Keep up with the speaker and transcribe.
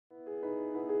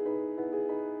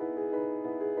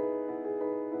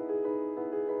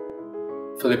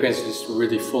Philippines is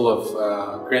really full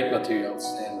of great materials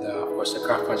and of course the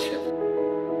craftsmanship.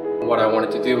 What I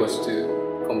wanted to do was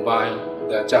to combine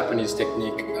the Japanese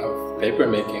technique of paper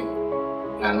making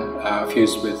and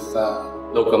fuse with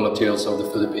local materials of the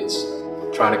Philippines,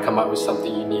 trying to come up with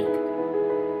something unique.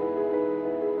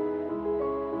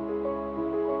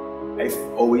 I've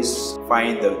always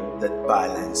find that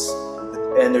balance,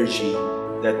 that energy,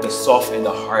 that the soft and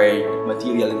the hard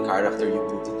material and character you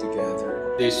put it together.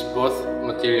 These both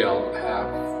material have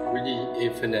really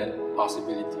infinite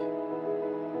possibility.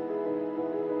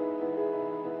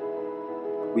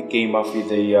 We came up with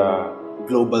a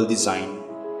global design.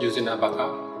 Using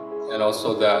abaca and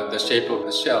also the shape of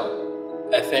the shell,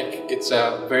 I think it's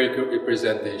a very good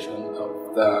representation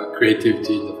of the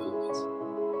creativity in the Philippines.